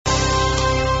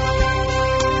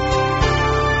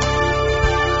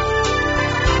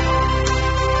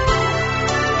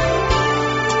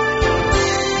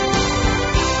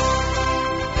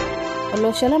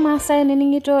tolosho le Maasai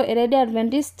nining'ito Radio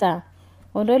Adventista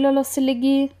ondoilo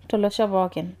losiligi tolosho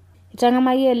pookin.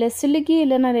 Itang'amayie ele siligi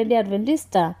lena Radio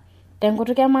Adventista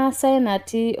tenkutuk e Maasai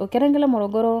natii orkerenket le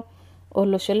Morogoro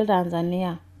olosho le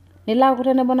Tanzania. Nilaaku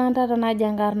tenebo nantata naji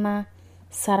enkarna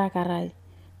Sara Karai.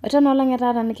 Ore nolong'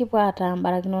 taata nikipuo aata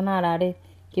mbarakinot naarare.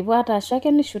 Kipuo aata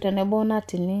shakenisho tenebo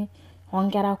natini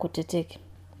onkera kutitik.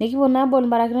 Nikipuo nabol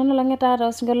mbarakinot nolong' taata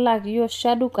osinkolio lakiyo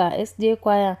Shaduka SDA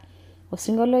Choir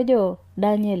osinkolio ojo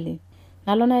Danieli.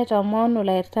 Nalo naitomon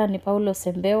olairtani Paulo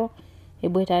Sembeo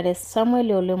eboitare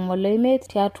Samuel Olemoleimet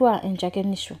tiatua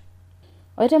enchakenisho.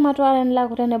 Oite matuare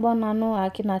nilaaku tenebo nanu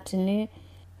akinatini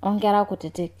onkera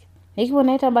kutitik. Nikipuo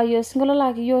naitabayo osinkolio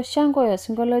lakiyo Shango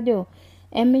osinkolio ojo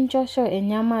eminchosho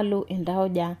enyamalu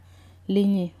indauja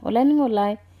linyi. Olainining'o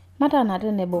lai matana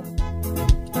tenebo.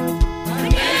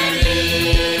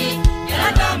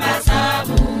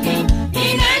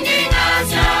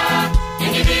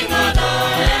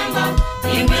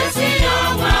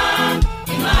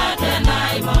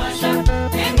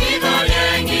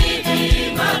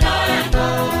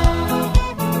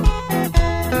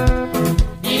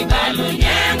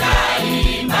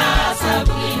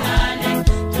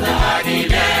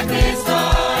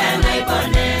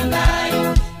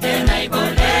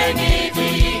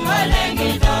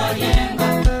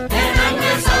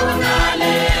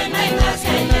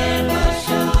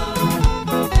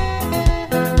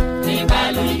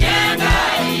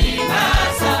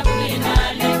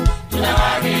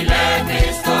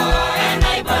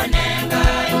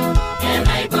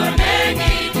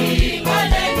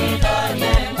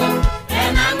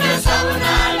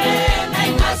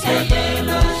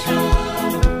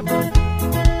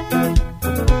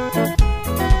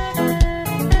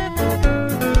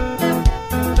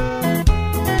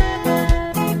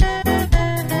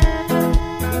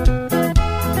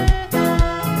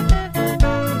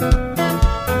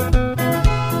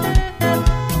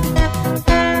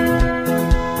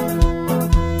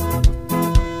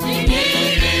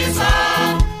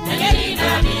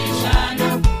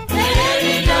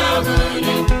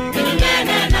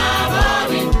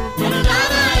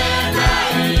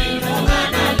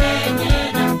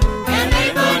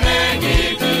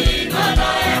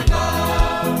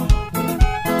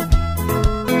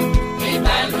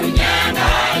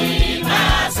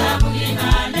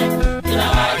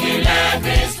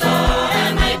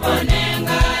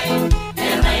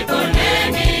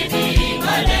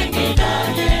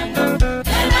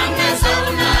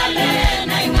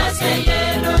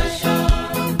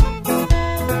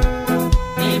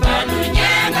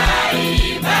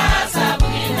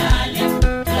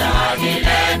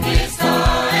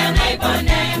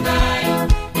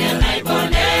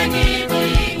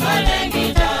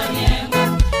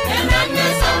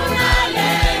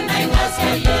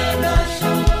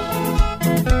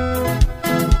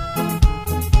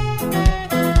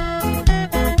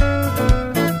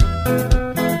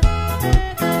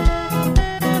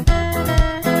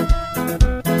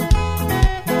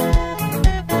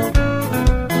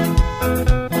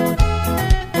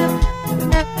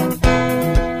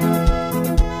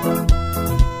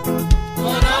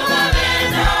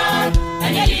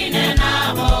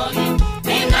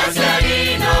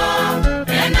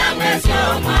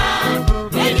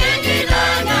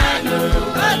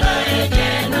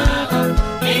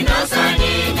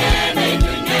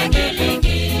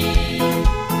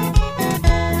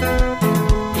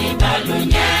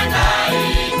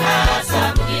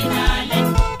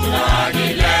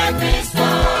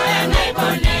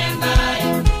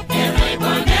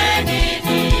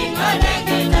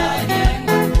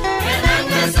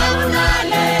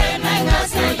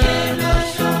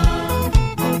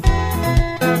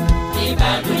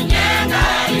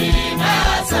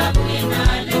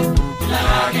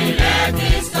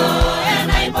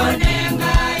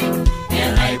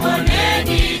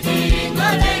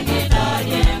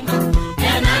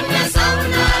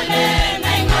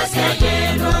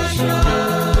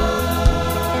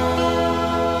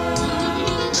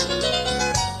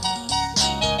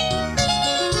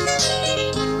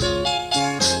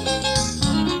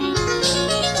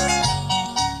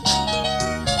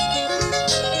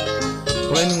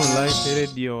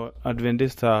 Radio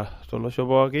Adventista tolosho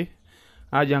pooki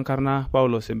aja enkarna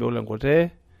Paulo Sembeo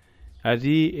lenkote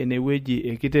atii enewueji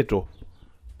ekiteto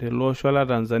telosho la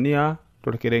Tanzania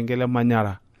torkerenket le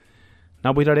Manyara.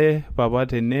 Naboitare papa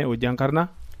tene oji enkarna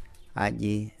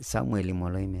aji Samuel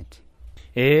Moloimet.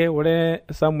 Ore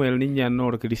Samuel ninye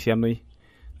orkristianoi.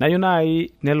 Nayo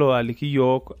nai nelo aliki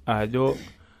yok ajo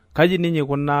kaji ninye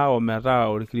kuna ometaa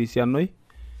orkristianoi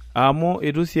amu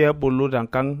itu sie ebulu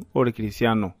tenkang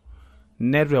orkristiano.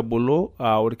 netu ebulu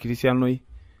orkirisianoi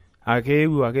ake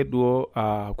eewuo ake duo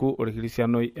aaku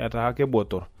orkirisianoi etaa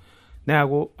kebotor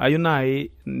neeku ayieu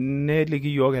naaji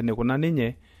neliki yiok enikuna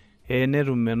ninye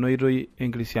netum enoitoi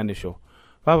enkirisianisho.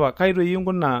 Papa, kaitoi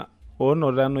inkuna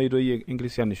oonoto enoitoi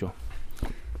enkirisianisho?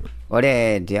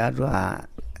 Ore tiatua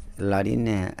larin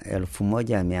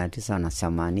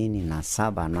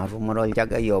 1987 natumore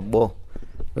olchagai obo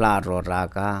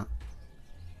laatootaka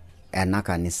ena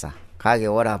kanisa, kake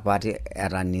ore apa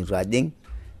eton itu ajing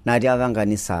natii apa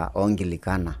enkanisa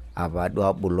oonkilikana apa duo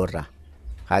abuluta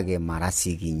kake mara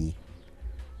sii kinyi.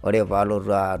 Ore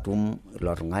paalotu atum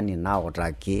ilo tung'ani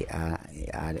nautaki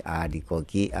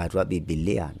arikoki atua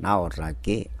Biblia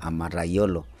nautaki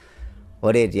amatayiolo.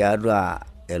 Ore tiatua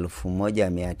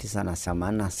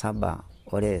 1987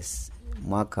 ore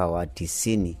mwaka wa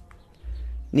 90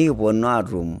 nikiponu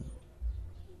atum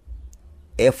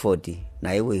effort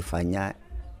naewuo ifanya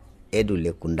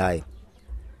Edule Kundayo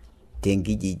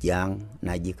tenkijiji ang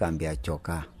naji Kambi ya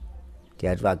Chokaa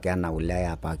tiatua Kena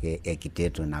wilaya apake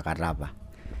Ekiteto nakata apa.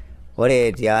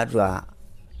 Ore tiatua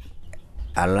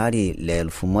alari le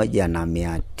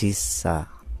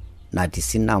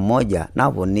 1991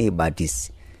 naponu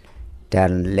aibatis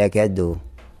telekedo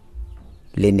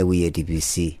lenewueji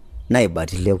TPC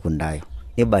naibatile Kundayo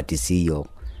nibatisi yiok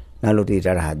nalotu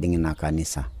aiteru ajing ina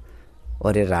kanisa.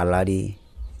 Ore talari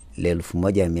le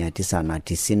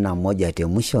 1991 te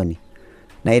mwishoni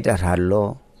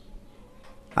naiteralo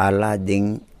ala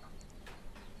ading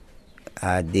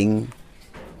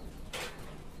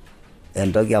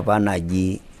entoki apa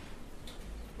naji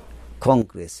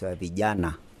Congress ya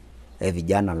vijana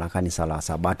la kanisa la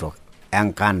Sabato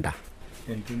enkanda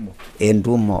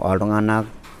entumo oltung'anak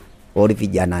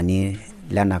orvijanani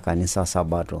lena kanisa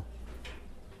Sabato.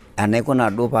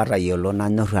 Enaikuna duo paatayiolo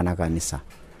nanyorru ena kanisa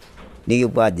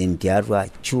nikipuo ajing tiatua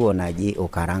chuo naji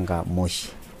Ukaranga Moshi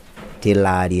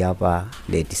tilaari apa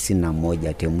le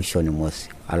 91 te mwishoni mosi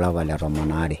olapa le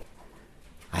 12.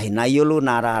 Nayiolou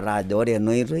naa taata ajo ore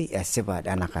enoitoi esipa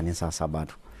ena kanisa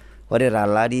Sabato. Ore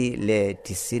talari le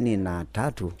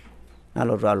 93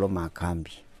 nalotu alo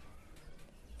Makambi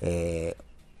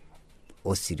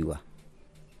Osirua.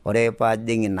 Ore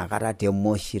paajing inakata te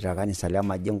Moshi te kanisa le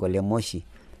Majengo le Moshi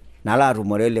nalo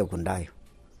atumore le Kundayo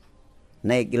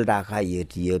naigil taake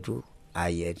ayetietu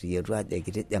ajo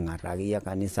kitijing'a taake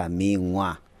kanisa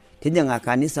miing'ua. Tijing'a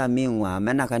kanisa miing'ua amu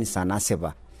ena kanisa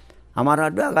nasipa.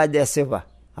 Amatadua kajo esipa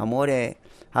amu ore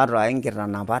hata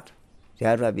enkitanapat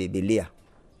tiatua Biblia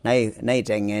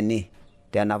naiteng'eni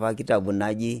tenapa kitabu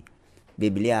naji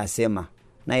Biblia asema,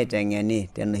 naiteng'eni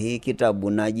tenoshi kitabu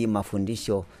naji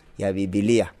mafundisho ya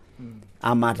Biblia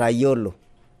amatayiolo.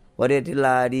 Ore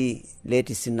tilaari le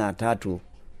 93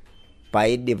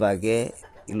 paidip ake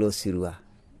ilo sirua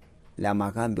le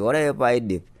Makambi. Ore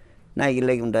paidip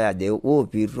naikileki Kundayo ajo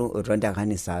piitu etonte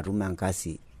kanisa atum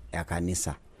enkasi ya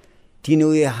kanisa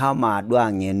tine hama duo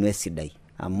ang'enu esidai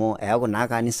amu eaku naa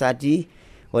kanisa atii.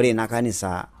 Ore ina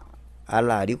kanisa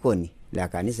ala arikoni le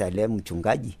kanisa le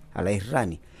mchungaji ala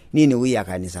irrani nini ya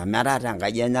kanisa metaa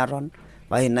tenkaji enye aton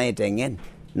pae naiteng'en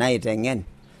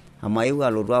amu eewuo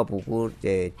alotu apuku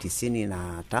te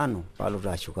 95 palotu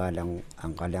ashuko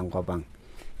enkalo enkop ang.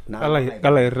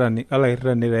 Ala irrani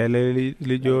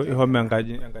lijo ihomo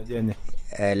enkaji enye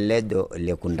ledo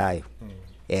le Kundayo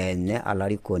enye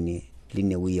alarikoni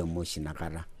linewuye Moshi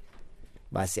nakata.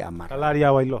 Basi amara alari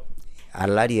awa ilo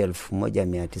alari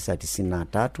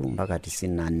 1993 mpaka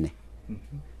 94.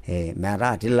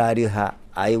 Metaa tilari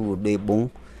aiwudo ibung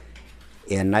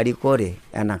enarikore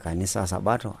ena kanisa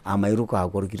Sabato amairuko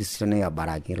aaku orkristiano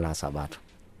abaraki la Sabato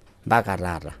mpaka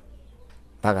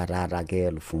taata ke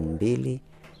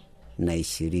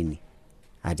 2020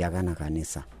 atiaka na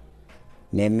kanisa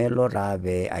nemelo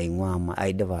raape aing'ua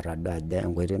aidipa atadua ajo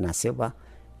enkoitoi nasipa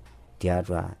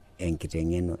tiatua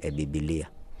enkiteng'eno e Biblia.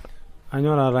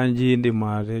 Anyo taata nji indim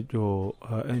atejo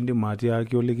indim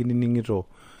atiaki olikinining'ito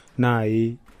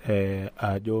nai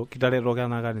ajo kitaretoko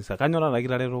ena kanisa. Kanyo taata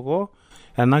kitaretoko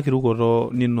ena kirukoto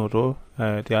ninoto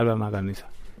tiatua ena kanisa?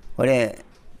 Ore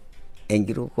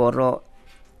enkirukoto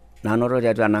nanoto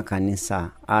tiatua ena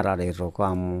kanisa ataretoko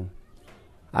amu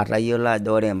atayiolo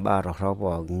ajo ore mbaa torrok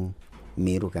pookin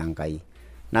miruko Enkai.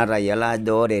 Natayiolo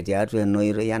ajo ore tiatua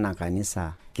enoitoi ena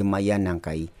kanisa kimayian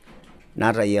Enkai.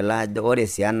 Natayiolo ajo ore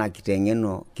sii ena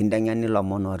kiteng'eno kinteng'eni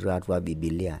lomon otii atua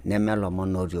Biblia neme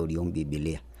lomon otii oriong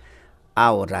Biblia.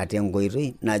 Autaa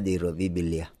tenkoitoi najoito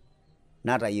Biblia.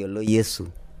 Natayiolo Yesu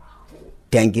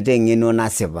tenkiteng'eno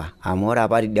nasipa amu ore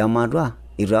apa tidiamatua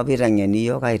itu apa iteng'eni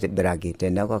yiok aitibiraki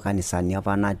teneko kanisani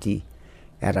apa natii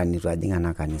eton itu ajing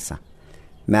ena kanisa.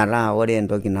 Metaa ore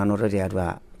entoki nanoto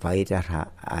tiatua paiterra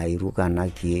airuka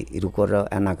irukoto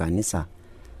ena kanisa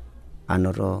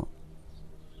anoto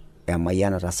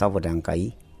emayianata sapuk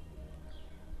Enkai,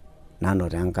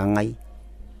 nanoto enkang'ai,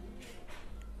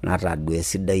 natadua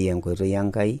esidai enkoitoi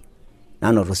Enkai,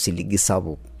 nanoto siligi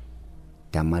sapuk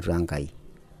tematua Enkai.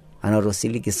 Anoto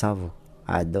siligi sapuk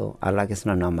ajo alo ake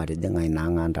sinanu amatijing'a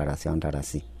inaang'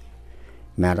 ontarasi.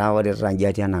 Metaa ore tanji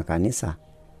atii ena kanisa,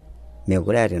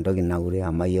 mekure eeta entoki naure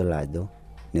amu ayiolo ajo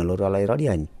nelotu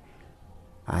olairoriani,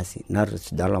 asi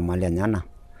natusuja lomon lenyana,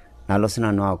 nalo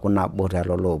sinanu aaku nabo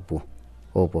telelo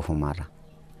oopuo shumata.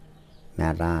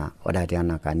 Metaa ore atii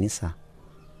ena kanisa,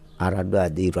 atadua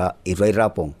ajo itu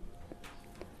aitapong',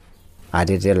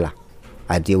 atitila,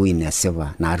 atii ewueji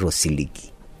nesipa naata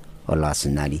osiligi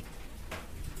oloasunyari.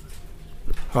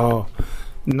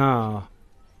 Naa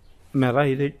metaa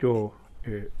itejo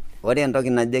ore entoki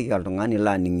najoki oltung'ani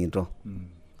laaning'ito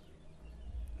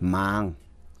maang'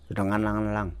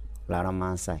 iltung'anak lang'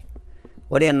 lormaasai,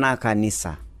 ore ena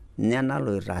kanisa ninye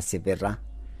naloito asipita,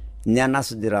 ninye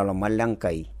nasujita lomon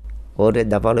Lenkai,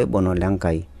 otejo apa loibono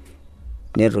Lenkai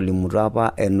netolimutuo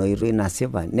apa enoitoi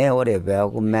nasipa, nee ore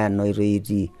peeku mee enoitoi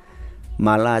itii,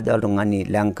 malo ajo oltung'ani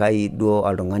Lenkai duo,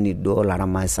 oltung'ani duo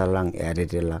lormaasai lang'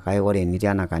 etitila, kake ore enitii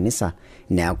ena kanisa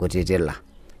neeku titila,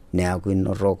 neeku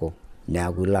inotoko,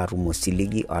 neeku ilo atum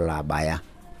osiligi olabaya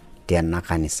tena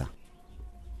kanisa.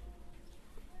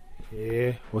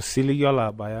 Osiligi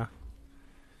olabaya.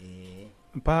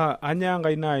 Pa anya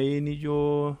Enkai nai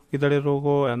nijo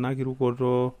kitaretoko ena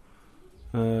kirukoto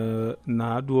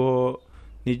naaduo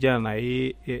nijo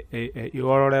nai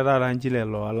iorore taata nji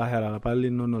lelo alashara apa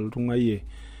linono iltung'ayie,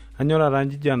 anyo taata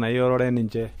nji nai iorore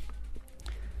ninche?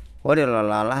 Ore lelo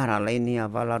alashara lainei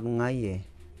apa latung'ayie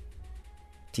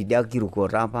tidia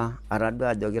kirukoto apa atadua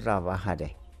ajo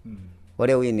kitapaashate.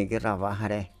 Ore ewueji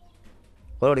nikitapaashare,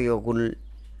 ore orkekun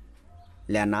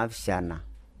lenaapishana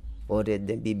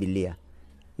otejo Biblia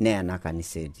nee ena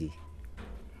kanisa etii.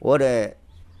 Ore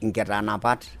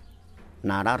inkitanapat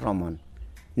nara 10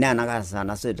 nee ena kanisa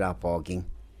nasujita pookin,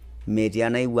 metii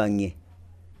enaiwuang'ie.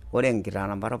 Ore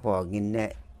inkitanapat pookin nee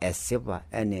esipa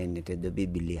enaa enetejo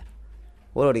Biblia.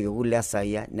 Ore orkekun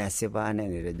lesaia nesipa enaa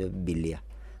enetejo Biblia.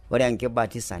 Ore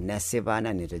enkibatisa nesipa enaa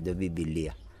enetejo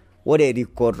Biblia. Ore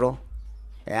erikoto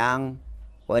eang'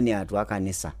 weniatua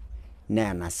kanisa nee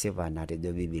enasipa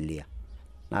natejo Biblia.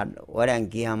 Ore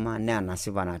enkiyama nee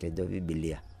enasipa natejo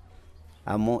Biblia.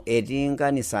 Amu etii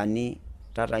nkanisani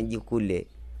taata nji kule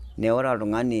ne ore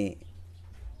oltung'ani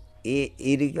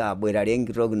irik aboitare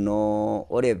enkitok ino,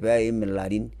 ore peim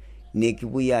ilarin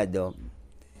nekipuoi ajo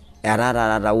era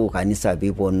taata wou kanisa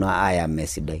piiponu ayam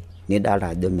esidai, nidolta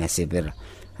ajo mesipita.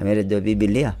 Amu etejo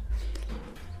Biblia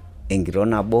enkitok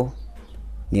nabo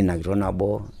nina kitok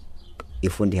nabo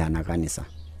ifundisha ena kanisa,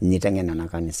 niteng'en ena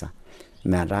kanisa.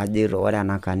 Metaa jito ore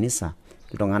ena kanisa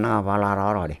iltung'anak apa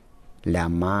laraorore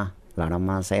lemaa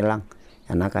lormaasai lang',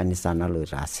 ena kanisa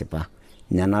naloito asipa,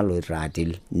 ninye naloito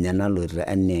atil, ninye naloito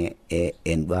enaa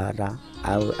enduata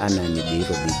au enaa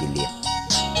enejoito Biblia.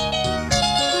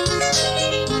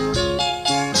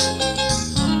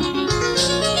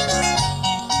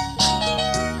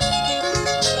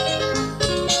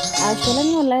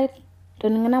 Asholani olai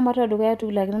toning'ana matua dukuya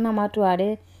tulakina na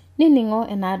matuare nining'o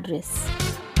ena address.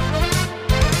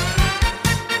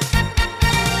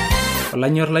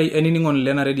 Olanyor lai enining'on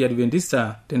lena Radio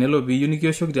Adventista tenelo piiyieu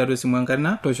nikioshoki tiatua esimu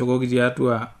enkarina toshokoki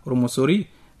tiatua ormosori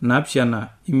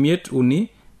 753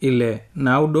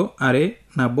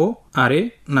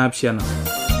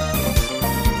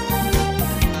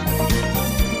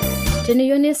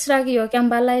 Teniyieu nisiraki yiok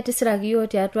empalai tisiraki yiok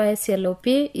tiatua SLP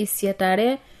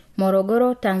Isietare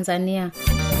Morogoro, Tanzania.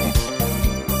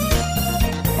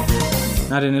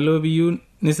 Na tenelo piiyieu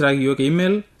nisiraki yiok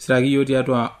email, siraki yiok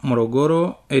tiatua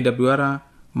Morogoro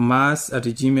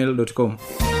awr@gmail.com.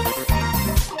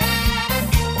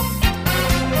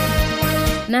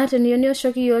 Na teniyieu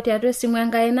nioshoki yiok tiatua esimu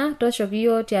enkaina, toshoki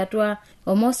yiok tiatua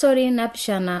omosori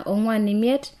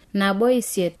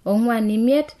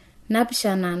 745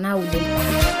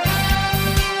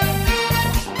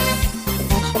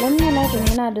 Asholani olai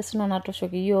toning'ana address ino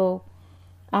natoshoki yiok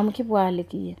amu kipuo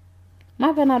aliki.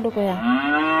 Mapena dukuya.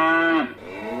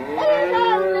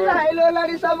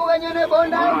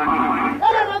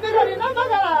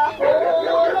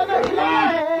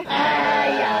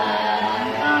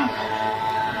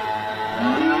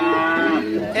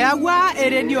 Eawua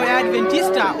eredio ya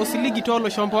Adventista osiligi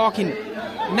tolosho pookin.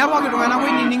 Nepoki iltung'anak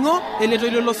oinining'o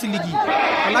eletoilo losiligi.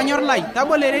 Olanyor lai,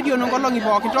 tabolo eredio nonkolong'i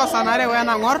pookin toosanare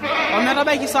wenang'or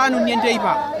ometabaiki saa 4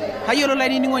 enteipa. Tayiolo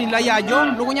lainining'oni lai ajo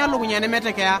lukunya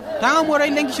nemetekeya.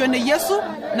 Tang'amuoroi lenkishon e Yesu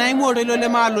naimu oltoilo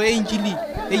lemaalo e injili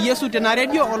e Yesu tena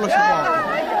redio olosho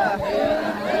pookin.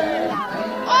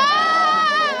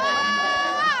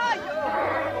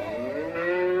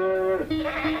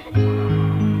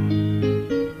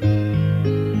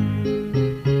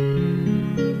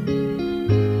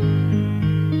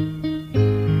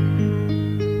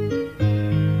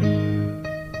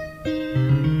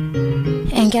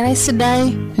 Enkerai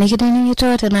sidai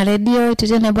nikitining'ito tena redio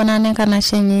tenebo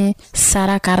enkanashe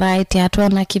Sara Karai tiatua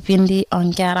ena kipindi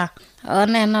onkera.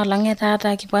 Ore ena olong'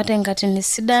 taata kipuote enkatini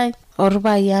sidai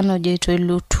orpayian ojoito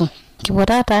Lutu. Kipuo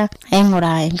taata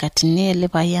aing'uraa enkatini ele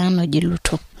payian oji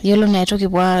Lutu. Yiolo naa itu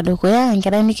kipuo dukuya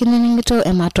enkerai nikitining'ito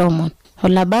ematomon.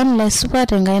 Olaban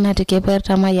laisupat enkai natikeper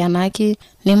tamayianaki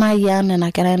nimayian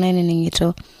ena kerai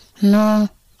nainining'ito. No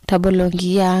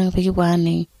tabolongia pikipuo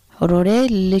aning. Orore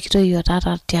likitoyio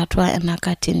tata tiatua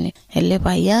enakatini ele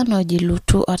payian oji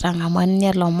Lutu otang'amua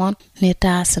ninye lomon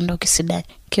nitaas entoki sidai.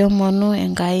 Kiomonu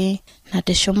Enkai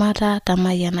nateshumata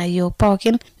tamayiana yiok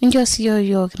pookin nincho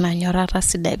siyiok nanyorata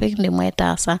sidai pekindimu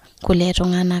aitaasa kulie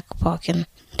tung'anak pookin.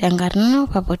 Tenkarna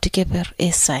papotikeper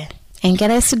Esai.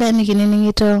 Enkerai sidai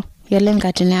nikinining'ito yiolo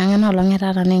enkatini ang' olong'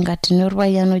 taata enkatini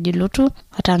orpayian oji Lutu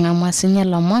otang'amua sinye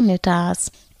lomon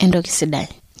nitaas entoki sidai.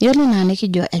 Yiolo naa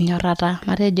nikijo enyorata,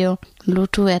 matejo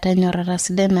Lutu etenyorata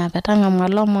sidai naa petang'amua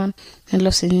lomon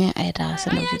nelo sinye aitaas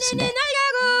entoki sidai.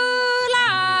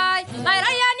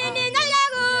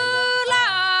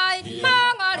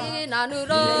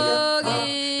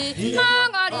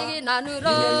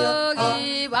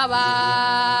 Nanurogi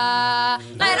baba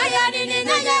Kairayani ni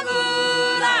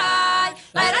nayagulai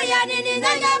Kairayani ni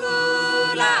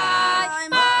nayagulai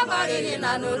Mangorigi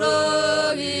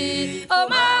nanurogi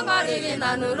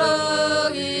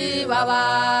baba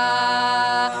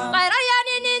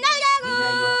Kairayani ni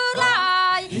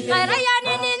nayagulai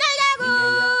Kairayani ni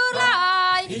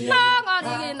nayagulai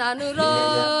Mangorigi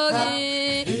nanurogi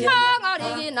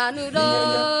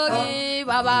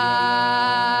baba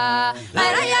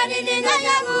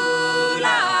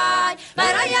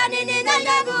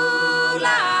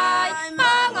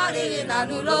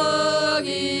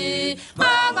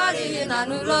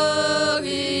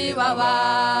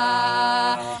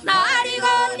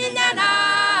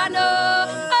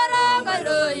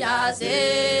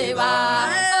Seba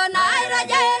onaira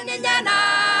jeni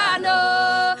janano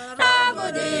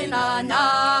ramudina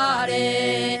nare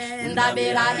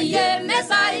ndabira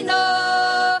yemesaino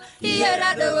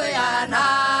yera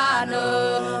doyanano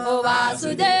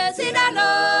obasude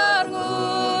sidanorgu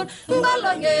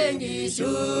ngolongengi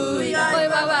shuya oi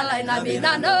babala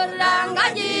nabina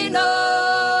norangajino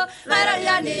lara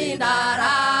yani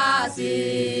darasi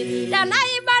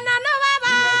yanai banano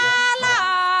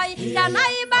babalai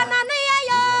yanai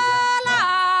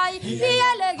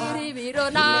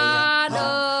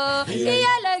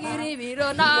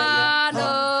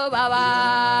Nano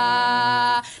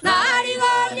baba nari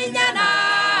goni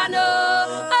nano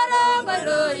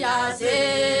arongoro ya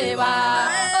seba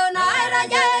onaira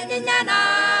jeni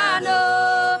nano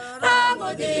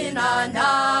ramudina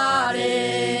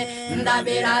nare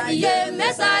ndabira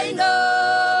yemesaino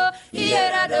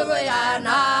yera dogo ya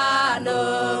nano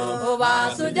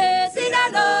obasude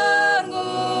sinanongu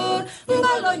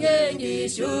ngolonyengi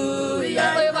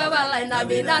shuya oi baba lai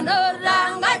nabina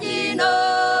norangajino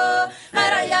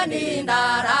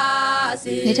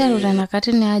Niteru tena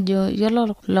katini ajo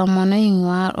yiolo lomon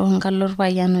oing'ua onkalo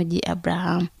orpayian oji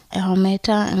Abraham.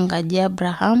 Ehomeita enkaji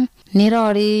Abraham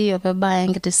nirori opebaya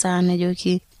enkiti saa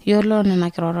nejoki yiolo nena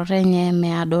kirorot enye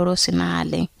meadoro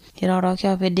sinaaleng. Iroroki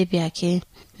opedipi ake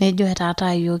nejo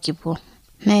etata yiok kipuo.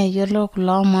 Yiolo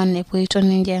kulo omon epuoito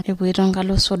ninche epuoito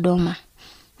nkalo Sodoma.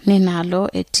 Ninaalo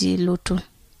etii Lutu.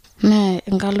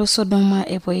 Nkalo Sodoma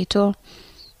epuoito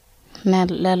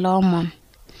lelo omon.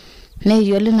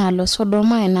 Yiolo inaalo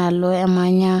Sodoma inaalo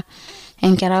emanya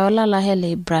enkerai olalahe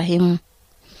le Ibrahimu.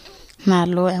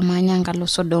 Naalo emanya nkalo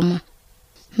Sodoma.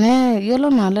 Yiolo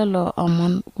naa lelo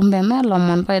omon kumbe me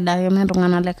lomon paida ake me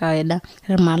iltung'anak le kawaida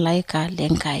irmalaika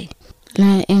lenkai.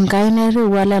 Enkai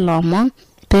nairiwua lelo omon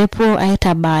peepuo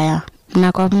aitabaya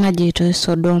inakop najoito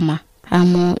Sodoma.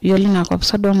 Amu yiolo inakop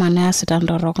Sodoma neasita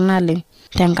ntorok naleng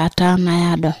tenkata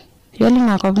naado. Yiolo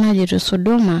inakop najoito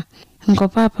Sodoma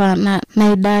enkop apa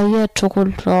naidayie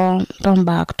tukul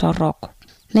tombaak torok.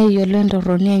 Yiolo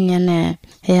entorroni enye naa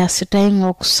easitai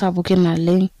ing'ok sapukin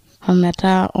naleng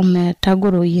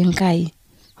ometagoroyie Enkai.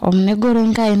 Omegoro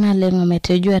Enkai naleng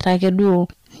ometejo etake duo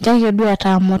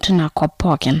etamut inakop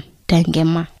pookin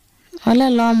tenkima.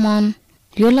 Olelo omon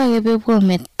yiolo ake peepuo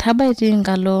metabaiki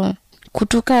nkalo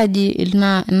kutukaji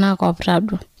inakop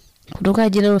tado.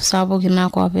 Kutukaji lelo sapuk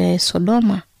inakop e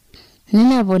Sodoma.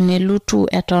 ninepu nelutu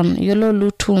eton yiolo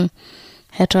lutu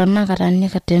eton nakatani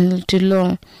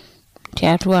katilo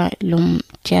tiatua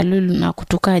tialo ina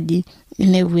kutukaji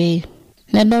inewei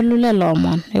nedolu lelo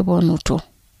omon eponuto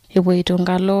epoito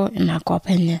nkalo inakop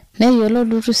enye neyiolo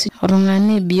lutu si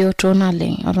orung'ani bioto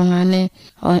naleng orung'ani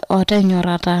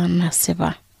otenyorata nasipa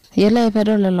yiolo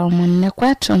epedol lelo omon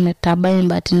nekwat ometabai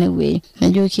mbati inewei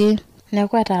nejoki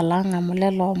nekwat alang amu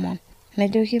lelo omon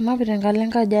nejoki mapita nkalo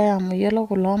enkaji amu yiolo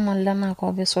kulo omon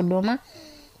lenakop e Sodoma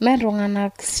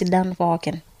metung'anak sidan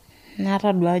pookin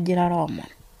natadua jirara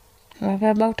omon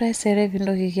mapebau taisere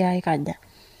pintoki aikaja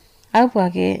apuo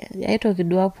ake aitoki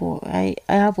duo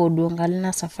apuo duo nkalo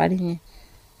na safari nye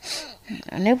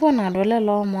nepuo nado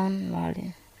lelo omon wale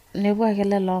nepuo ake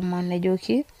lelo omon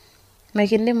nejoki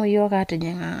mekindimu yiok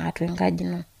atijing'a atua enkaji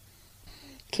ino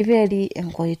kiperi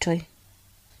enkoitoi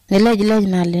nelejilej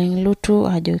naleng lutu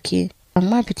ajoki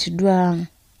mapiti duo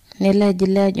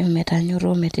nelejilej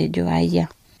ometanyoro metejo aya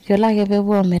yiolo ake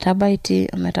pepuo metabaiti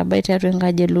atua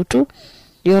enkaji lutu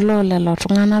yiolo lelo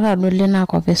tung'anak tadua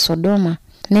linakop e Sodoma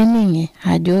nening'e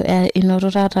ajo inoto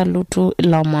tata lutu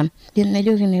ilomon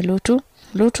nejoki ne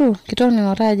lutu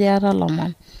kitoning'o ajo ata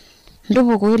lomon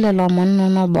ntupuku lelo omon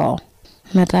nono boo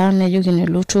metaa nejoki ne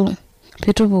lutu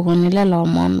pitupuku lelo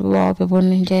omon boo pepuo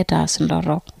ninche aitaas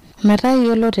ndorok metaa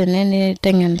yiolo tenene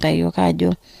tengen tayo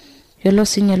ajo yiolo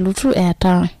sinye lutu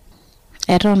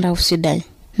etonda usidai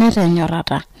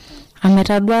netonyorata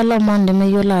ametadua lomon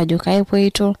lemeyiolo ajo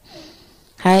kaipoito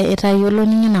etayiolo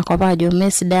ninye nakop ajo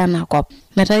mesidai nakop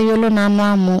metayiolo nanu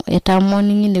amu etamo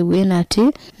ninye inewei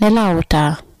natii nelo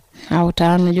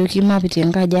autaa nejoki mapitie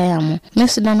enkaji amu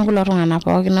mesidai kulo tung'anak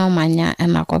pookin omanya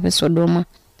enakop e Sodoma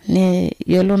ne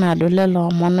yiolo nado lelo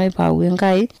omon oipau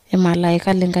enkai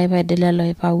imalaika lenkai paidilelo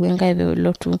oipau enkai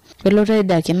pelotu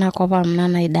aidaki nakop amna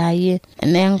naidayie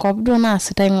enkop duo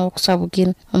naasita ing'ok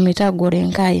sapukin omitagore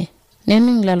enkai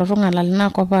nening lelo tung'anak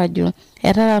linakop ajo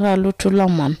etara lutu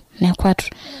lomon nekwat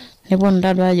nepuo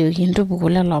ndado ajo kintupuku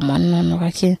lelo omon nonok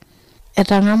ake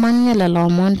etang'ama ninye lelo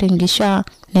omon tenkishaa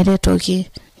neretoki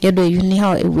yedo yuni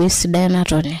hao ewei sidai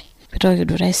natone pitoki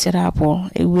duo taisere apuo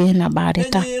ewei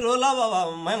nabarita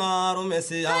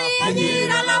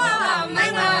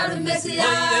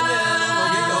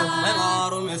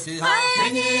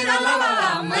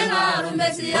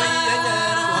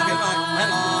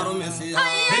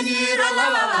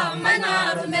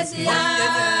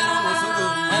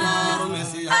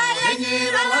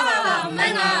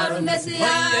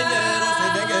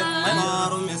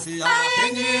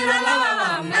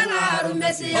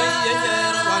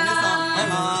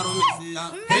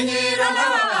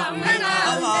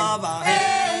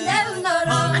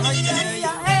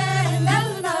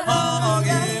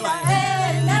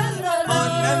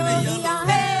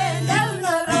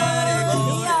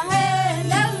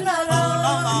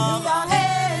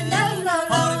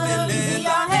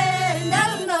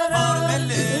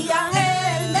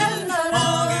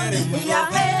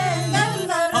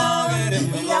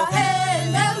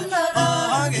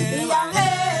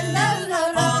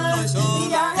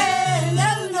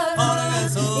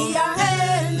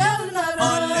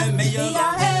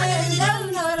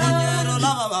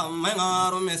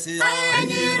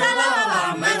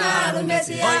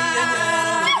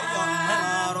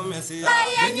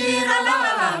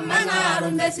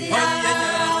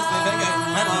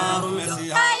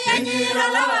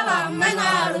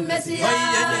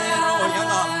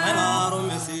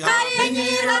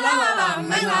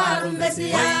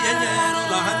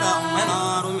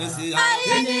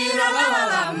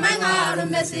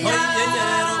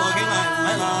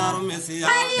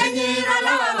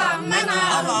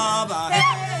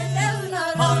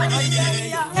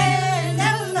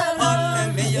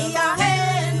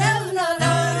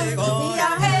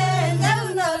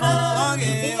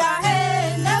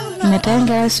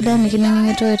metenga sudan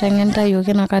kiningito itangenta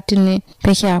yoke nakatini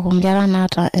peke yako ngera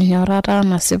nata enyorata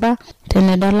nasipa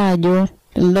tenedala ajo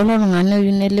ndolo ngane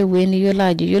yunele weni yola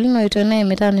ajo yoli noitone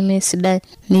metani mesidai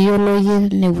ni yolo ye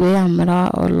newe amra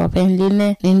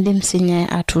olopenline nindim sinye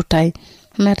atutai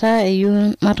meta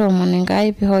eyu mato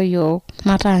moningai pihoyo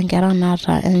mata ngera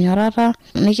nata enyorata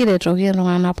nikiretoki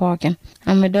ndongana poken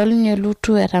amedol nye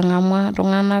lutu etang'amwa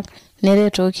ndongana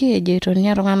neretoki ejeito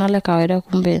nya tung'ana le kawaida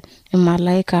kumbe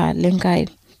imalaika lenkai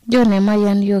jone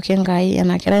mayan yoke ngai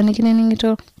enakira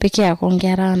nikiningito peke yako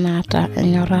ngera nata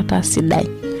enyorata sidai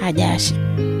ajashi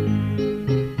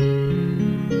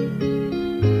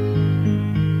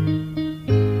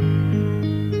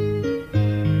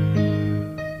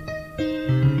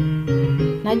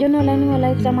najono lani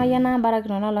wala kitamayana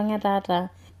barakino longeta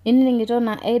ininingito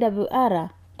na AWR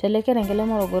telekerengele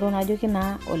Morogoro najoki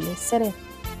na ole sere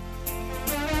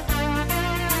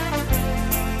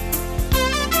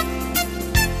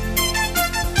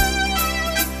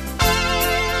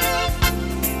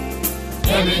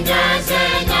Eminjase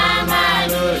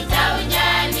nyamalu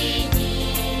taujalini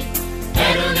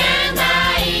Erungenga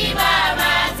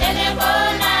ibaba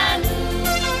telebonanu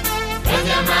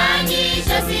Ejamani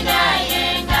shosida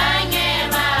yengange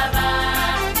baba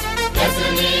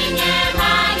Yesuninye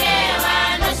magewa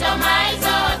no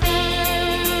shomaizobi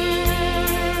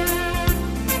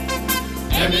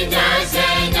Eminjase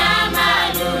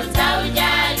nyamalu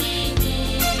taujalini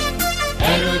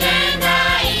Erungenga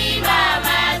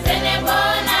ibaba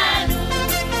telebonanu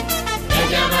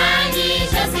Ejamani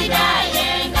shosida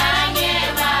yengange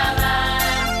baba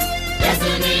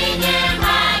Yesuninye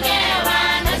magewa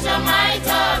no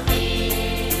shomaizobi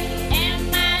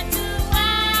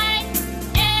Ematuwai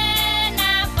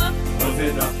enafo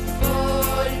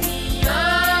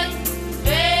Olioy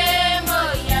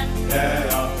bemoya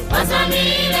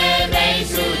Wasamile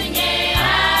meishunye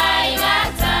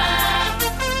aigata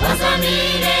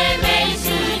Wasamile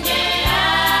meishunye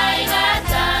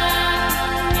aigata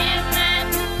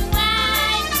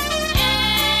Ematuwai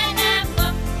enafo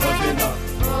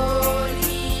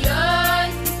Olioy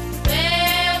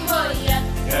bemoya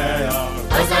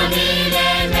Wasamile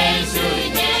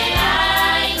meishunye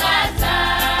aigata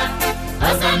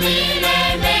Wasamile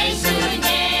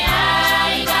meishunye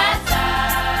aigata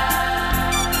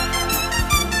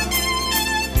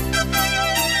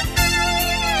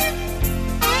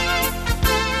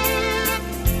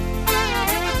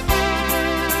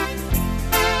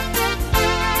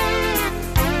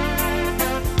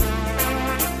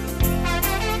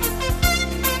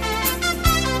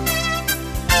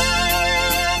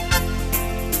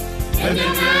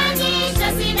Ejamani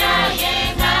shosida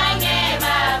yengange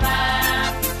baba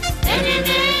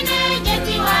Tenenene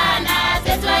jetiwana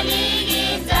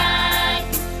tetwaligitai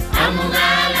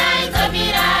Amugala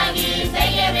itobiragi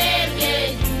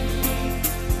tegebergeju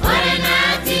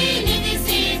Orenati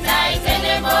nidisita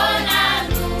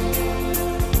itelebonanu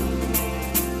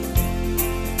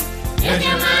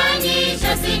Ejamani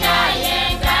shosida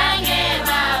yengange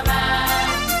baba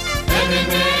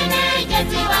Tenenene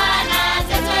jetiwana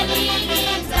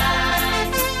tetwaligitai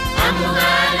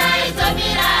Amugala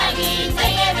itobiragi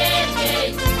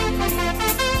tegebergeju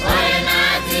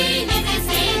Orenati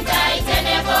nidisita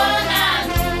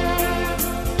itelebonanu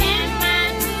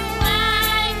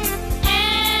Ematuwai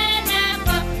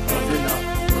enafo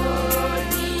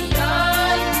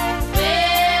Olioy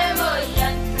bemoya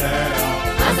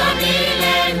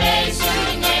Wasamile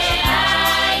meishunye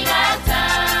aigata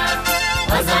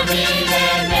Wasamile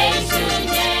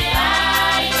meishunye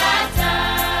aigata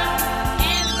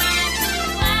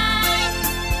Ematuwai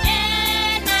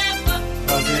enafo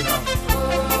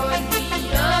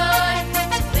Olioy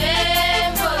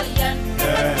bemoya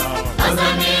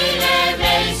Wasamile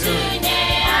meishunye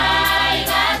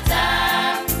aigata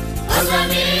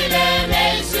Wasamile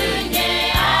meishunye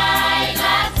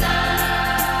aigata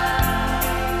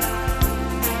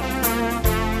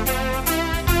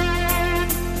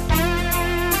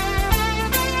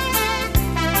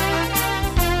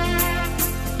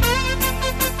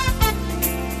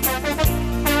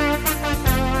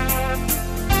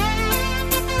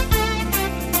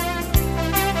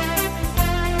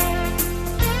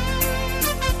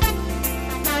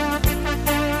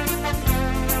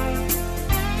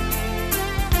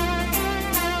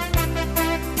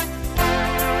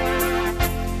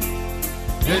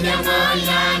Media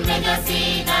moya, media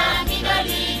sida